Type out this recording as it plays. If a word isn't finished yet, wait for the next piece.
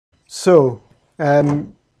So,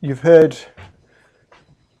 you've heard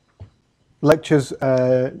lectures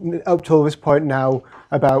up till this point now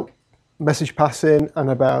about message passing and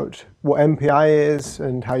about what MPI is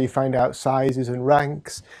and how you find out sizes and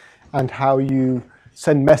ranks and how you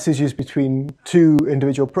send messages between two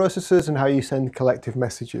individual processes and how you send collective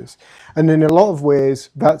messages. And in a lot of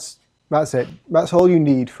ways, that's it. That's all you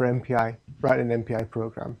need for MPI, writing an MPI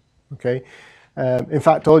program. Okay. In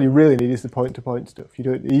fact, all you really need is the point-to-point stuff. You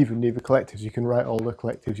don't even need the collectives. You can write all the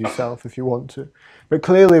collectives yourself if you want to. But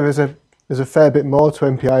clearly, there's a fair bit more to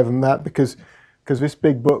MPI than that because this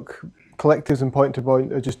big book, collectives and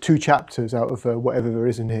point-to-point, are just 2 chapters out of whatever there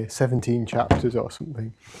is in here, 17 chapters or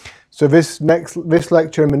something. So this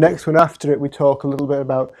lecture and the next one after it, we talk a little bit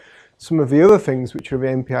about some of the other things which are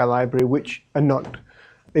in the MPI library, which are not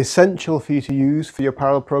essential for you to use for your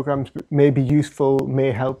parallel programs, but may be useful,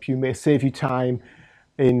 may help you, may save you time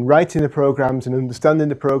in writing the programs and understanding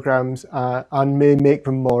the programs, and may make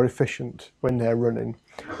them more efficient when they're running.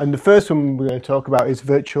 And the first one we're going to talk about is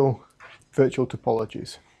virtual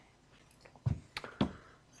topologies.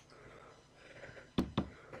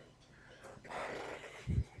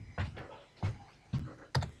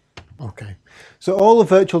 Okay, so all a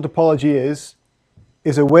virtual topology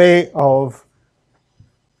is a way of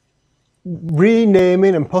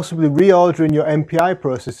renaming and possibly reordering your MPI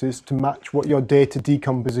processes to match what your data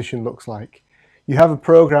decomposition looks like. You have a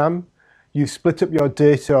program, you split up your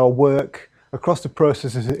data or work across the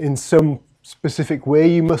processes in some specific way.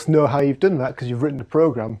 You must know how you've done that because you've written the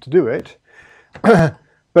program to do it.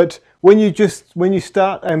 But when you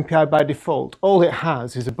start MPI by default, all it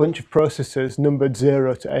has is a bunch of processes numbered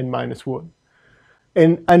 0 to n-1.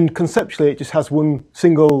 And conceptually, it just has one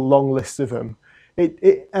single long list of them.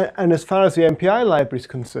 And as far as the MPI library is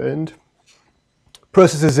concerned,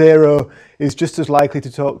 processor 0 is just as likely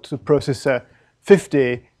to talk to processor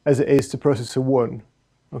 50 as it is to processor 1.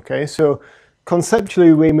 Okay, so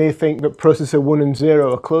conceptually we may think that processor 1 and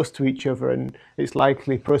 0 are close to each other and it's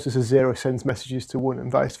likely processor 0 sends messages to 1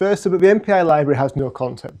 and vice versa, but the MPI library has no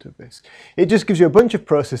concept of this. It just gives you a bunch of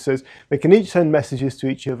processors, they can each send messages to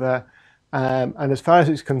each other, and as far as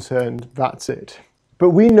it's concerned, that's it. But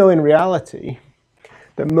we know in reality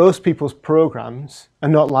that most people's programs are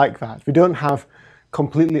not like that. We don't have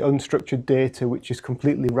completely unstructured data which is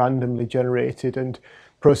completely randomly generated and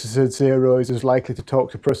processor 0 is as likely to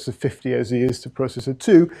talk to processor 50 as he is to processor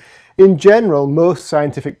 2. In general, most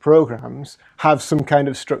scientific programs have some kind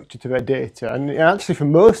of structure to their data, and actually for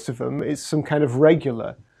most of them it's some kind of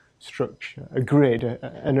regular structure, a grid,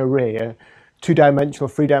 an array, a 2-dimensional,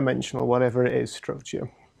 3-dimensional, whatever it is,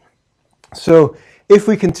 structure. So if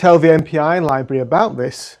we can tell the MPI library about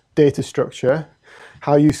this data structure,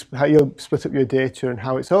 how you split up your data and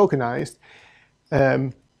how it's organized,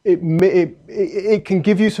 it can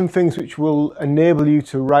give you some things which will enable you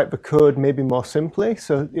to write the code maybe more simply,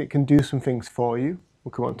 so it can do some things for you.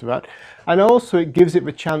 We'll come on to that. And also it gives it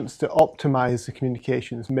the chance to optimize the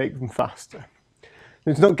communications, make them faster.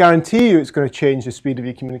 It's not guarantee you it's going to change the speed of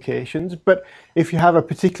your communications, but if you have a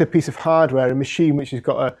particular piece of hardware, a machine which has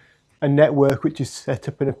got a network which is set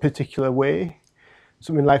up in a particular way,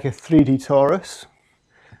 something like a 3D torus,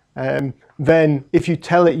 then if you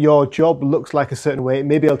tell it your job looks like a certain way, it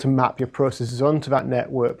may be able to map your processes onto that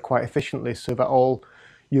network quite efficiently so that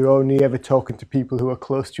you're only ever talking to people who are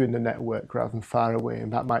close to you in the network rather than far away,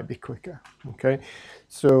 and that might be quicker. Okay,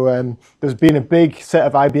 so there's been a big set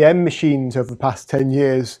of IBM machines over the past 10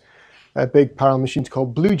 years, big parallel machines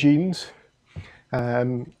called Blue Jeans,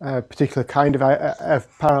 a particular kind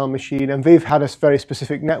of parallel machine, and they've had a very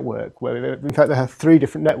specific network where, in fact, they have 3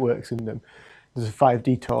 different networks in them. There's a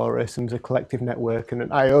 5D torus, and there's a collective network, and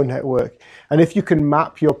an I/O network. And if you can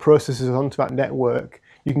map your processes onto that network,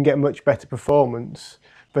 you can get much better performance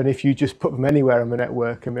than if you just put them anywhere on the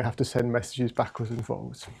network and they have to send messages backwards and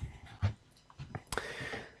forwards.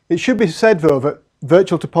 It should be said, though, that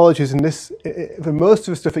virtual topologies and the most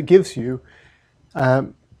of the stuff it gives you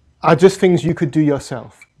are just things you could do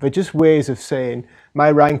yourself. They're just ways of saying,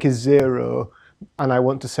 my rank is 0, and I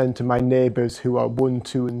want to send to my neighbours who are 1,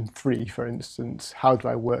 2, and 3, for instance. How do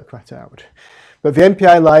I work that out? But the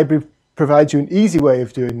MPI library provides you an easy way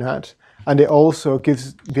of doing that, and it also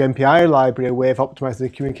gives the MPI library a way of optimizing the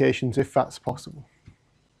communications if that's possible.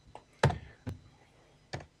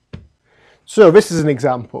 So this is an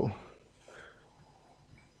example.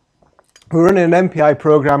 We're running an MPI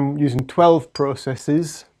program using 12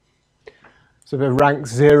 processes. So they're ranked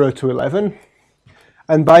 0 to 11.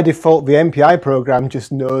 And by default, the MPI program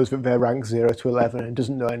just knows that they're ranked 0 to 11 and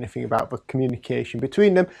doesn't know anything about the communication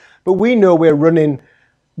between them. But we know we're running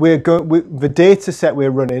the data set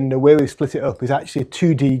we're running, the way we split it up is actually a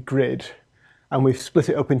 2D grid, and we've split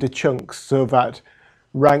it up into chunks so that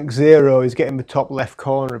rank 0 is getting the top left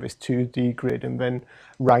corner of this 2D grid, and then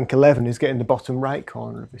rank 11 is getting the bottom right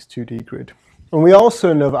corner of this 2D grid. And we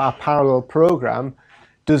also know that our parallel program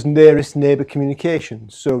does nearest neighbour communication,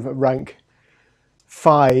 so that rank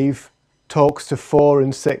 5 talks to 4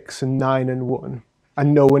 and 6 and 9 and 1,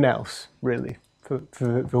 and no one else, really, for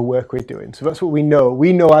the work we're doing. So that's what we know.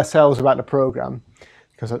 We know ourselves about the program,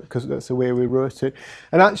 because that's the way we wrote it.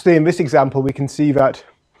 And actually, in this example, we can see that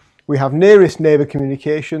we have nearest neighbour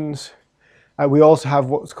communications, and we also have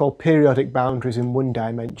what's called periodic boundaries in one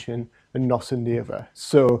dimension and not in the other.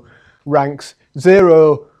 So ranks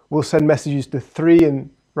 0 will send messages to 3, and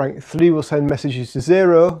rank 3 will send messages to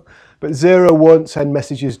 0, but 0 won't send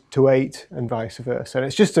messages to 8, and vice versa. And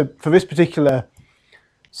it's just for this particular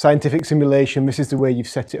scientific simulation, this is the way you've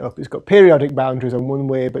set it up. It's got periodic boundaries on one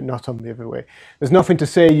way, but not on the other way. There's nothing to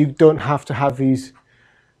say you don't have to have these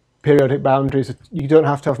periodic boundaries. You don't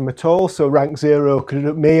have to have them at all. So rank 0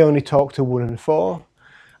 may only talk to 1 and 4,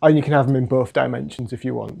 and you can have them in both dimensions if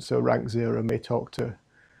you want. So rank 0 may talk to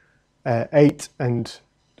 8 and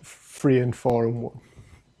 3 and 4 and 1.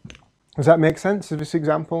 Does that make sense of this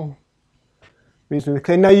example? Reasonably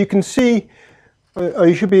clear. Now you can see, or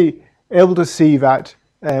you should be able to see that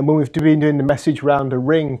when we've been doing the message round a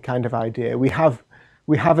ring kind of idea, we've had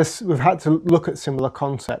to look at similar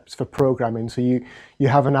concepts for programming. So you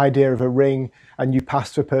have an idea of a ring, and you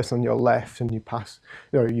pass to a person on your left, and you pass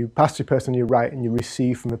to a person on your right, and you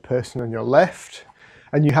receive from the person on your left,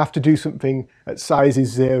 and you have to do something at size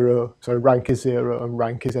is 0, so rank is 0 and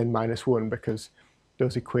rank is n-1, because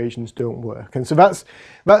those equations don't work. And so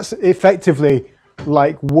that's effectively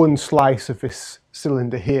like one slice of this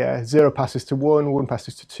cylinder here. 0 passes to 1, 1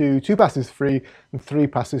 passes to 2, 2 passes to 3, and 3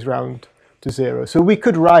 passes round to 0. So we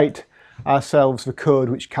could write ourselves the code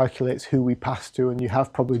which calculates who we pass to, and you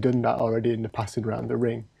have probably done that already in the passing round the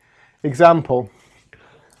ring example.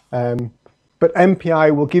 But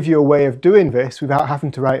MPI will give you a way of doing this without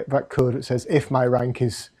having to write that code that says if my rank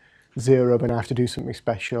is 0, then I have to do something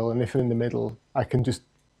special, and if I'm in the middle, I can just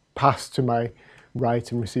pass to my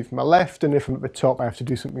right and receive from my left, and if I'm at the top, I have to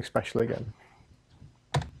do something special again.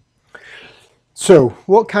 So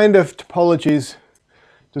what kind of topologies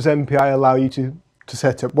does MPI allow you to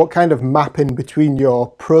set up? What kind of mapping between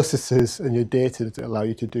your processes and your data does it allow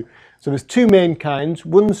you to do? So there's two main kinds.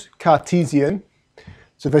 One's Cartesian.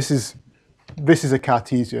 So this is a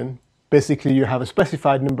Cartesian. Basically, you have a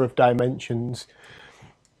specified number of dimensions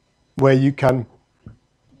where you can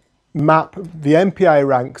map the MPI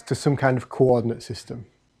ranks to some kind of coordinate system.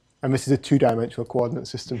 And this is a two-dimensional coordinate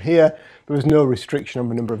system here. There is no restriction on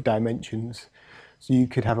the number of dimensions. So you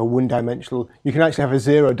could have a one-dimensional, you can actually have a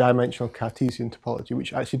zero-dimensional Cartesian topology,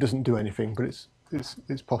 which actually doesn't do anything, but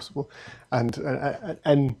it's possible, and an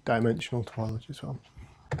n-dimensional topology as well.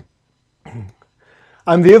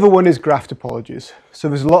 And the other one is graph topologies. So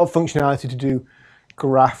there's a lot of functionality to do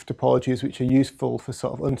graph topologies, which are useful for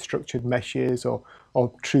sort of unstructured meshes or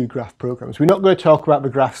true graph programs. We're not going to talk about the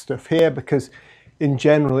graph stuff here because in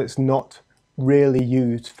general it's not really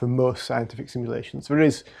used for most scientific simulations.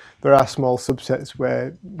 There are small subsets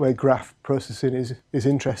where graph processing is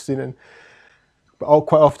interesting, but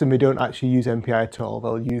quite often they don't actually use MPI at all.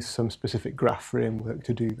 They'll use some specific graph framework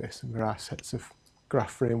to do this, and there are sets of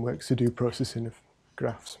graph frameworks to do processing of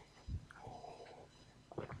graphs.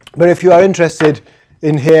 But if you are interested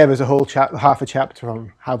in here, there's a whole half a chapter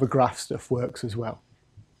on how the graph stuff works as well.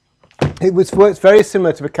 It works very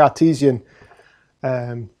similar to the Cartesian.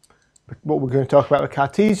 What we're going to talk about the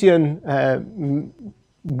Cartesian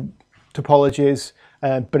topologies,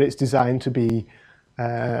 but it's designed to be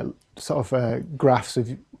sort of graphs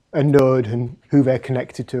of a node and who they're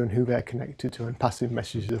connected to and passing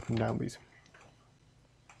messages up and down these.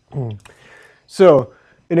 So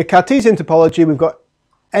in a Cartesian topology, we've got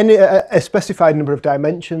a specified number of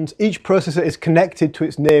dimensions. Each processor is connected to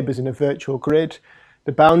its neighbours in a virtual grid.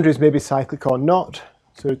 The boundaries may be cyclic or not.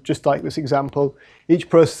 So just like this example, each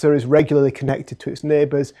processor is regularly connected to its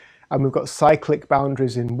neighbours, and we've got cyclic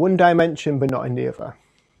boundaries in one dimension but not in the other.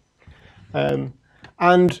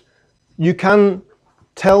 And you can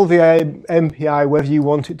tell the MPI whether you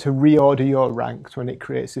want it to reorder your ranks when it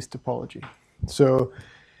creates this topology. So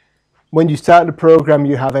when you start the program,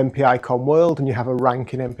 you have MPI COM world and you have a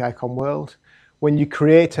rank in MPI COM world. When you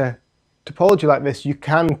create a topology like this, you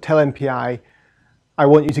can tell MPI, I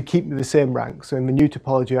want you to keep the same rank. So in the new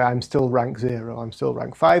topology, I'm still rank 0, I'm still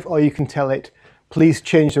rank 5. Or you can tell it, please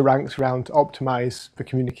change the ranks around to optimize for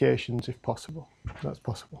communications if possible. That's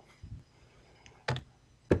possible.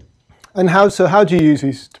 And how do you use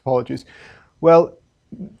these topologies? Well,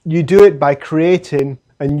 you do it by creating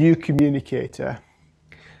a new communicator,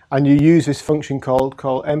 and you use this function called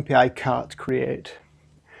MPI cart create.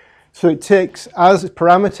 So it takes, as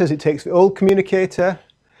parameters, it takes the old communicator,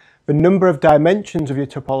 the number of dimensions of your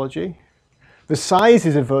topology, the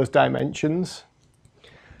sizes of those dimensions,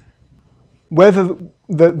 whether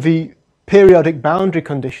the periodic boundary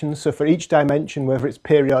conditions, so for each dimension, whether it's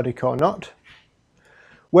periodic or not,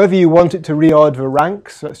 whether you want it to reorder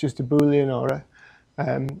ranks, so that's just a Boolean or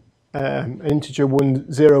an integer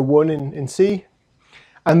 1, 0, 1 in C,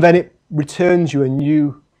 and then it returns you a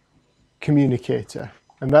new communicator,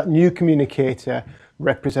 and that new communicator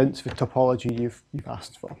represents the topology you've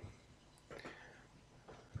asked for.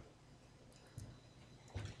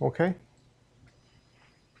 Okay.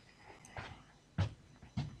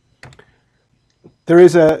 There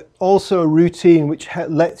is also a routine which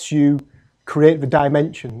lets you create the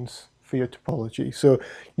dimensions for your topology. So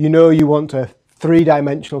you know you want a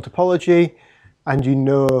 3-dimensional topology, and you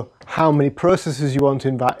know how many processes you want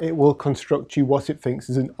in that. It will construct you what it thinks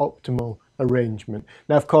is an optimal arrangement.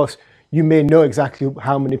 Now, of course, you may know exactly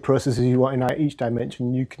how many processes you want in each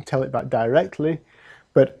dimension. You can tell it that directly,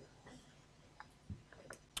 but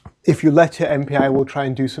if you let it, MPI will try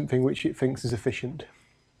and do something which it thinks is efficient.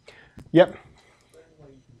 Yep.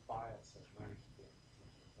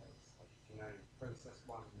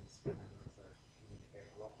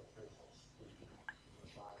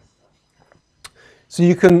 So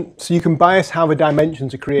you can bias how the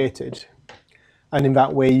dimensions are created, and in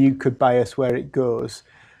that way you could bias where it goes.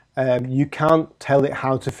 You can't tell it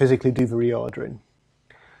how to physically do the reordering.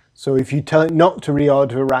 So if you tell it not to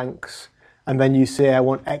reorder the ranks, and then you say I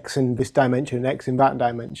want X in this dimension and X in that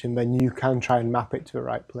dimension, then you can try and map it to the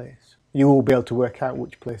right place. You will be able to work out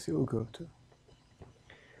which place it will go to.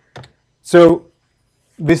 So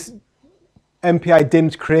this MPI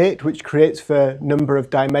dims create, which creates the number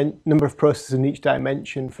of processes in each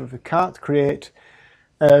dimension for the cart create,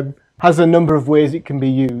 has a number of ways it can be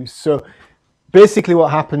used. So basically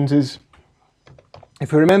what happens is,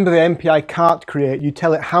 if you remember the MPI cart create, you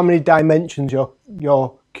tell it how many dimensions your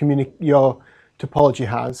topology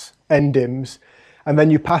has, ndims, and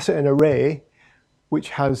then you pass it an array which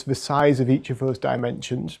has the size of each of those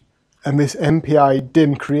dimensions, and this MPI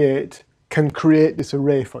dim create can create this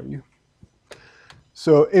array for you.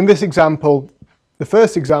 So in this example, the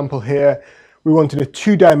first example here, we wanted a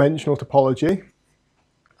 2-dimensional topology,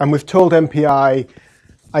 and we've told MPI,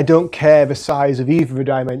 I don't care the size of either of the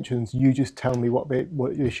dimensions, you just tell me what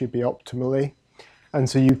they should be optimally. And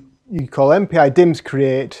so you call MPI dims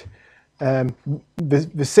create. The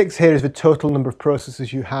 6 here is the total number of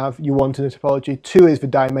processes you want in a topology. 2 is the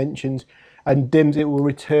dimensions, and dims, it will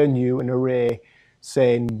return you an array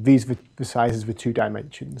saying these are the sizes of the 2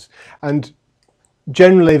 dimensions. And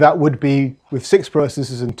generally that would be, with 6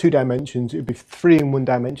 processes and 2 dimensions, it would be 3 in one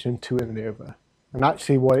dimension and 2 in the other. And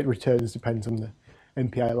actually what it returns depends on the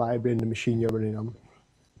MPI library and the machine you're running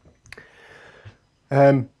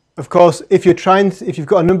on. Of course, if you've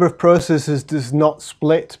got a number of processes that does not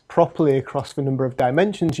split properly across the number of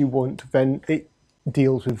dimensions you want, then it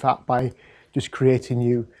deals with that by just creating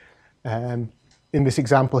you. In this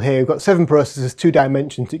example here, we've got 7 processes, 2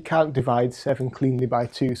 dimensions. It can't divide 7 cleanly by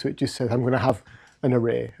 2, so it just says I'm going to have an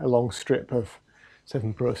array, a long strip of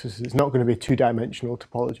 7 processes. It's not going to be a 2-dimensional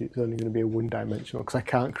topology. It's only going to be a 1-dimensional because I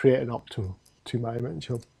can't create an optimal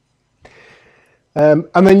 2-dimensional.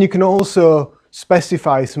 And then you can also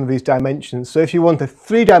specify some of these dimensions. So if you want a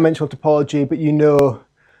 3-dimensional topology, but you know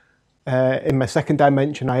in my 2nd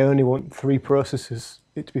dimension I only want 3 processes,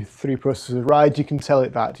 it to be 3 processes of ride, you can tell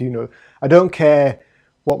it that, you know, I don't care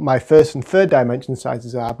what my 1st and 3rd dimension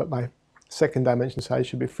sizes are, but my 2nd dimension size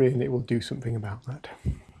should be 3, and it will do something about that.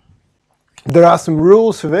 There are some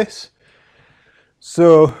rules for this.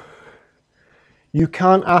 So you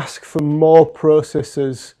can't ask for more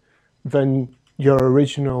processes than your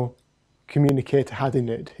original communicator had in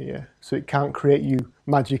it here. So it can't create you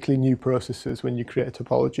magically new processes when you create a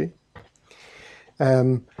topology.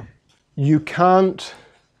 You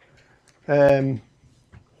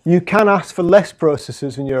can ask for less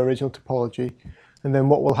processes in your original topology, and then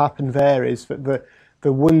what will happen there is that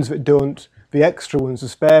the ones that don't, the extra ones, the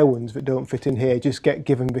spare ones that don't fit in here, just get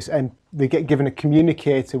given they get given a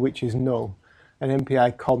communicator which is null, an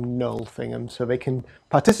MPI com null thing, and so they can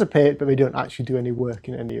participate, but they don't actually do any work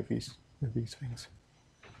in any of these things.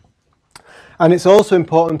 And it's also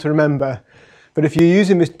important to remember that if you're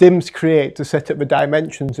using this dims create to set up the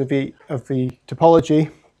dimensions of the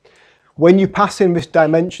topology, when you pass in this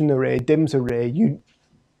dimension array, dims array,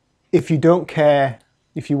 if you don't care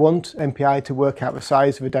if you want MPI to work out the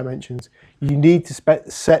size of the dimensions, you need to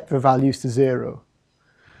set the values to 0.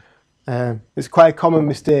 It's quite a common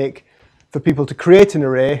mistake for people to create an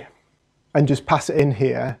array and just pass it in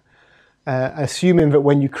here, assuming that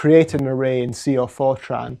when you create an array in C or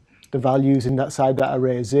Fortran, the values inside that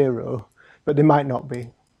array are 0, but they might not be.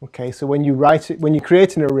 Okay, so when you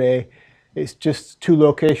create an array, it's just 2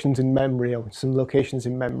 locations in memory or some locations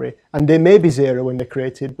in memory, and they may be 0 when they're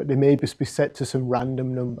created, but they may just be set to some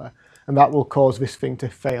random number, and that will cause this thing to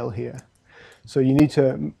fail here. So you need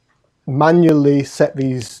to manually set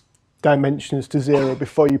these dimensions to 0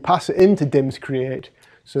 before you pass it into dim's create,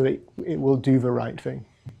 so that it will do the right thing.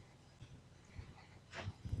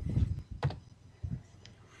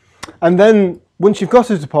 And then once you've got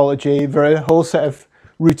a topology, there are a whole set of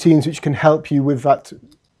routines which can help you with that,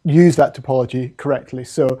 use that topology correctly.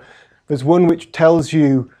 So there's one which tells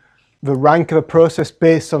you the rank of a process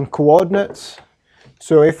based on coordinates.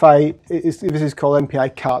 So if this is called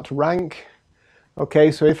MPI cart rank.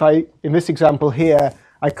 Okay, so in this example here,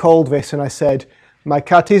 I called this and I said, my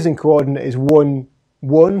Cartesian coordinate is 1,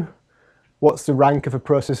 1. What's the rank of a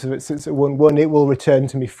process if it sits at 1, 1? It will return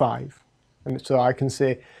to me 5. And so I can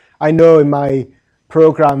say, I know in my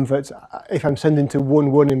program that if I'm sending to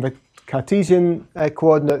 1, 1 in the Cartesian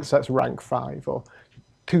coordinates, that's rank 5, or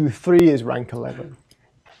 2, 3 is rank 11.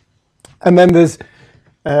 And then there's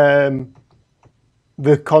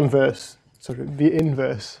the converse, sort of the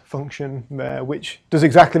inverse function there, which does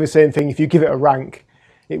exactly the same thing. If you give it a rank,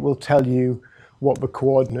 it will tell you what the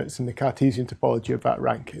coordinates in the Cartesian topology of that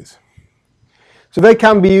rank is. So they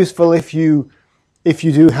can be useful if you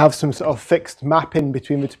do have some sort of fixed mapping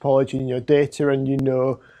between the topology and your data, and you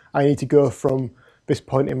know I need to go from this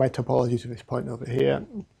point in my topology to this point over here.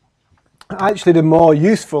 Actually, the more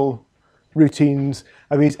useful routines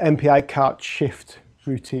are these MPI cart shift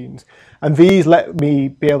routines. And these let me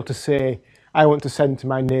be able to say, I want to send to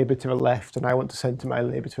my neighbour to the left, and I want to send to my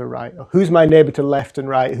neighbour to the right. Or who's my neighbour to the left and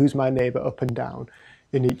right? Who's my neighbour up and down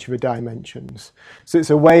in each of the dimensions? So it's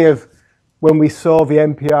a way of, when we saw the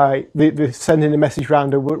MPI, the sending a message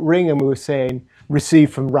round a ring, and we were saying,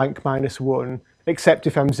 receive from rank -1, except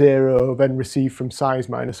if I'm 0, then receive from size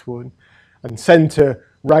 -1, and send to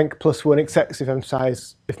rank +1, except if I'm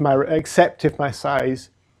size, except if my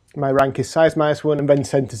rank is size -1, and then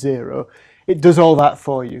send to 0. It does all that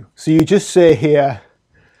for you. So you just say here,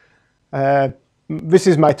 this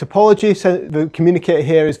is my topology. So the communicator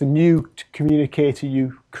here is the new communicator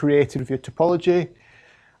you created with your topology.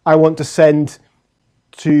 I want to send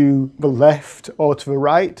to the left or to the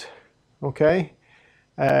right. Okay,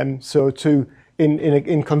 so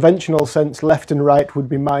in conventional sense, left and right would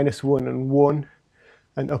be -1 and 1,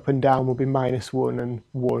 and up and down would be -1 and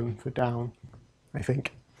 1 for down, I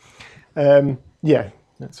think. Yeah.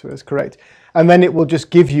 That's correct. And then it will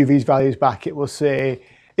just give you these values back. It will say,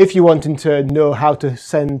 if you're wanting to know how to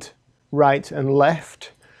send right and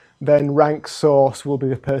left, then rank source will be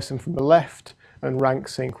the person from the left, and rank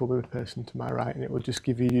sink will be the person to my right, and it will just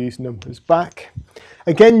give you these numbers back.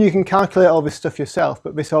 Again, you can calculate all this stuff yourself,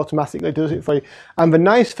 but this automatically does it for you. And the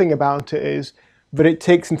nice thing about it is that it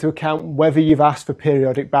takes into account whether you've asked for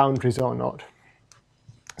periodic boundaries or not.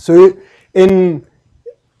 So in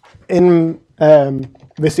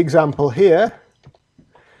this example here,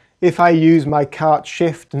 if I use my cart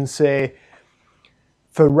shift and say,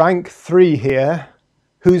 for rank 3 here,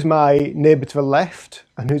 who's my neighbour to the left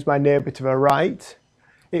and who's my neighbour to the right,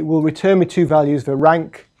 it will return me 2 values. The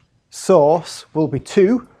rank source will be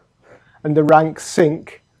 2, and the rank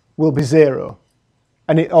sink will be 0.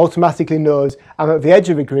 And it automatically knows I'm at the edge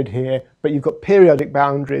of the grid here, but you've got periodic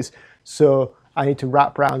boundaries, so I need to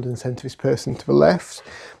wrap round and send to this person to the left.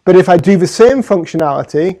 But if I do the same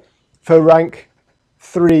functionality for rank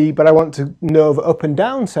 3, but I want to know the up and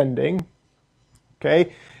down sending,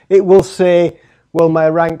 okay, it will say, well, my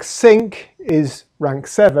rank sink is rank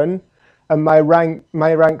 7, and my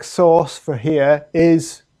rank source for here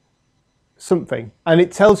is something. And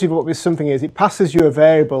it tells you what this something is. It passes you a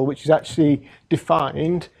variable which is actually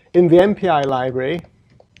defined in the MPI library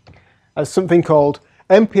as something called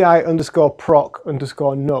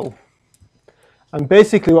MPI_proc_null. And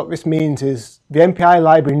basically what this means is the MPI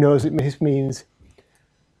library knows this means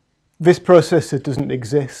this processor doesn't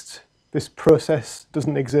exist, this process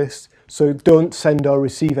doesn't exist, so don't send or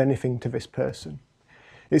receive anything to this person.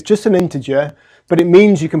 It's just an integer, but it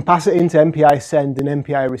means you can pass it into MPI send and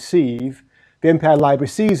MPI receive. The MPI library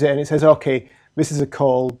sees it and it says, okay, this is a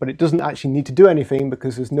call, but it doesn't actually need to do anything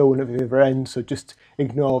because there's no one at the other end, so just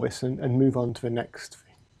ignore this and move on to the next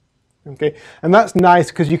thing. Okay, and that's nice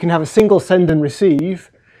because you can have a single send and receive.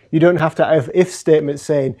 You don't have to have if statements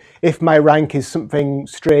saying, if my rank is something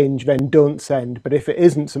strange, then don't send. But if it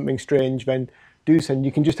isn't something strange, then do send.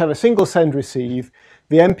 You can just have a single send receive.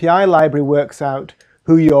 The MPI library works out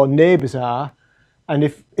who your neighbors are. And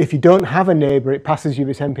if you don't have a neighbor, it passes you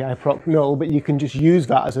this MPI proc null, but you can just use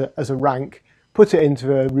that as a rank, put it into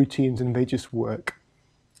routines, and they just work.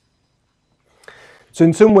 So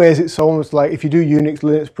in some ways, it's almost like if you do Unix,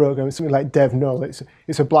 Linux programs, something like dev null,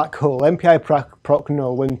 it's a black hole. MPI proc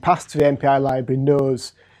null, when passed to the MPI library,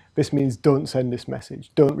 knows this means don't send this message,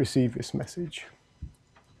 don't receive this message.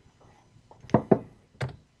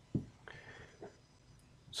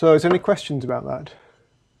 So is there any questions about that?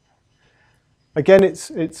 Again,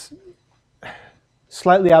 it's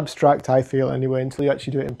slightly abstract, I feel, anyway, until you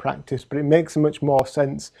actually do it in practice, but it makes much more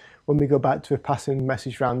sense when we go back to passing the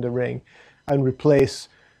message around the ring and replace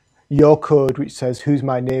your code, which says who's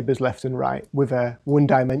my neighbours left and right, with a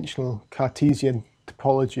one-dimensional Cartesian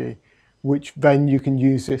topology, which then you can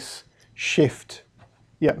use this shift.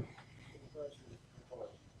 Yeah.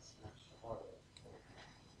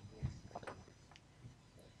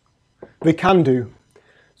 They can do.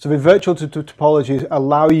 So the virtual topologies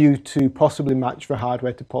allow you to possibly match the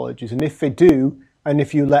hardware topologies. And if they do, and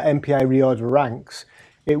if you let MPI reorder ranks,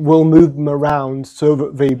 it will move them around so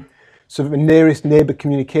that the nearest neighbor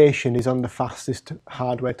communication is on the fastest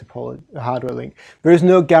hardware link. There is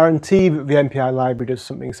no guarantee that the MPI library does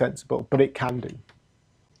something sensible, but it can do.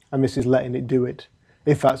 And this is letting it do it,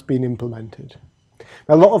 if that's been implemented.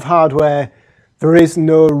 A lot of hardware, there is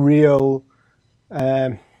no real...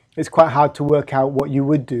 it's quite hard to work out what you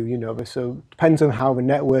would do, so it depends on how the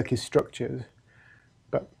network is structured,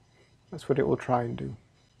 but that's what it will try and do.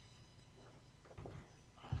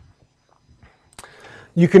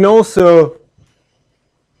 You can also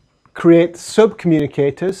create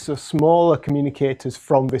sub-communicators, so smaller communicators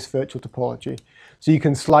from this virtual topology. So you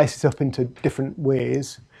can slice it up into different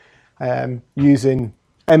ways using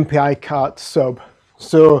MPI cart sub.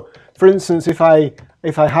 So for instance, if I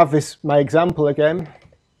have my example again,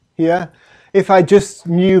 here, if I just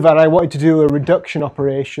knew that I wanted to do a reduction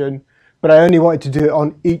operation, but I only wanted to do it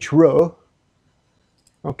on each row,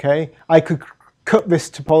 okay, I could cut this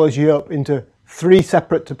topology up into three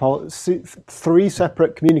separate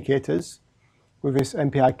communicators with this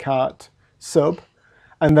MPI cart sub,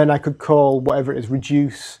 and then I could call whatever it is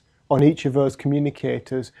reduce on each of those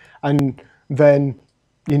communicators, and then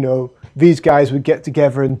these guys would get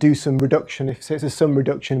together and do some reduction. If it's a sum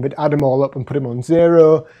reduction, we'd add them all up and put them on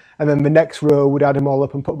 0, and then the next row would add them all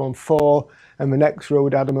up and put them on 4, and the next row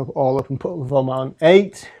would add them all up and put them on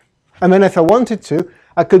 8. And then if I wanted to,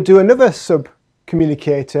 I could do another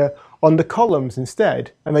sub-communicator on the columns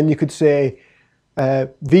instead. And then you could say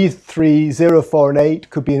these 3, 0, 4, and 8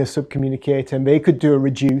 could be in a sub-communicator, and they could do a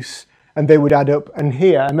reduce, and they would add up and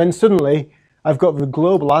here. And then suddenly, I've got the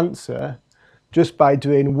global answer just by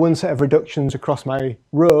doing one set of reductions across my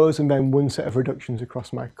rows and then one set of reductions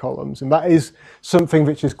across my columns. And that is something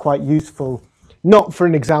which is quite useful, not for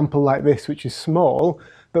an example like this, which is small,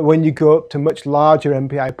 but when you go up to much larger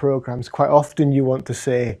MPI programs, quite often you want to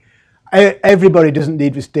say, everybody doesn't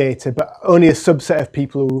need this data, but only a subset of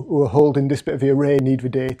people who are holding this bit of the array need the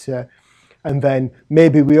data. And then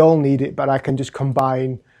maybe we all need it, but I can just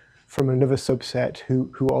combine from another subset who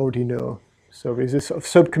already know. So there's this sort of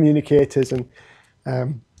sub-communicators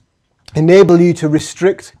and enable you to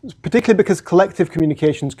restrict, particularly because collective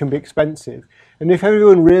communications can be expensive. And if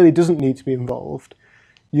everyone really doesn't need to be involved,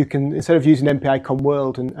 you can, instead of using MPI com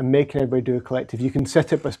world and making everybody do a collective, you can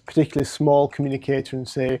set up a particularly small communicator and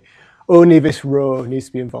say, only this row needs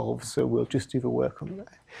to be involved, so we'll just do the work on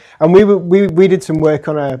that. And we did some work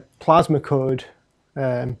on a plasma code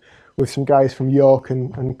with some guys from York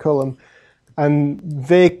and Cullum, and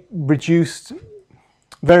they reduced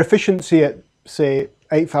their efficiency at, say,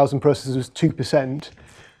 8,000 processors was 2%,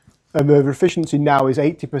 and their efficiency now is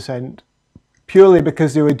 80%, purely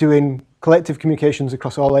because they were doing collective communications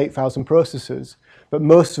across all 8,000 processors, but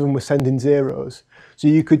most of them were sending zeros. So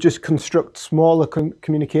you could just construct smaller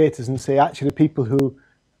communicators and say, actually, the people who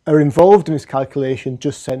are involved in this calculation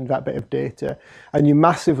just send that bit of data, and you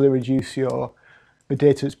massively reduce the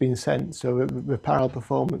data that's being sent, so the parallel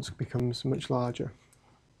performance becomes much larger,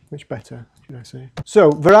 much better, should I say. So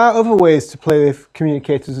there are other ways to play with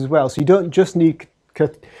communicators as well. So you don't just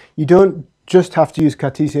have to use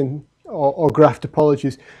Cartesian or graph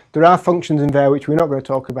topologies. There are functions in there which we're not going to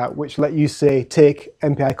talk about, which let you say take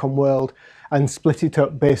MPI com world and split it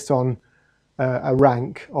up based on a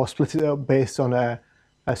rank, or split it up based on a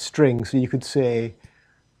string. So you could say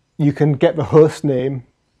you can get the host name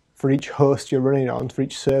for each host you're running on, for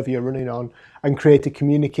each server you're running on, and create a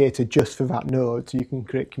communicator just for that node. So you can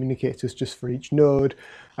create communicators just for each node,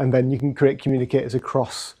 and then you can create communicators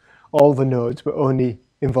across all the nodes, but only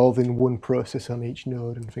involving one process on each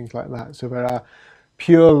node and things like that. So there are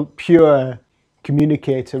pure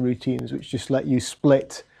communicator routines which just let you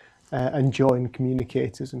split and join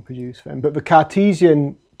communicators and produce them. But the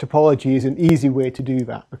Cartesian topology is an easy way to do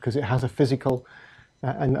that because it has a physical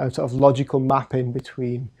and a sort of logical mapping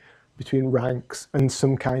between ranks and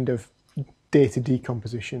some kind of data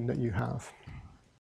decomposition that you have.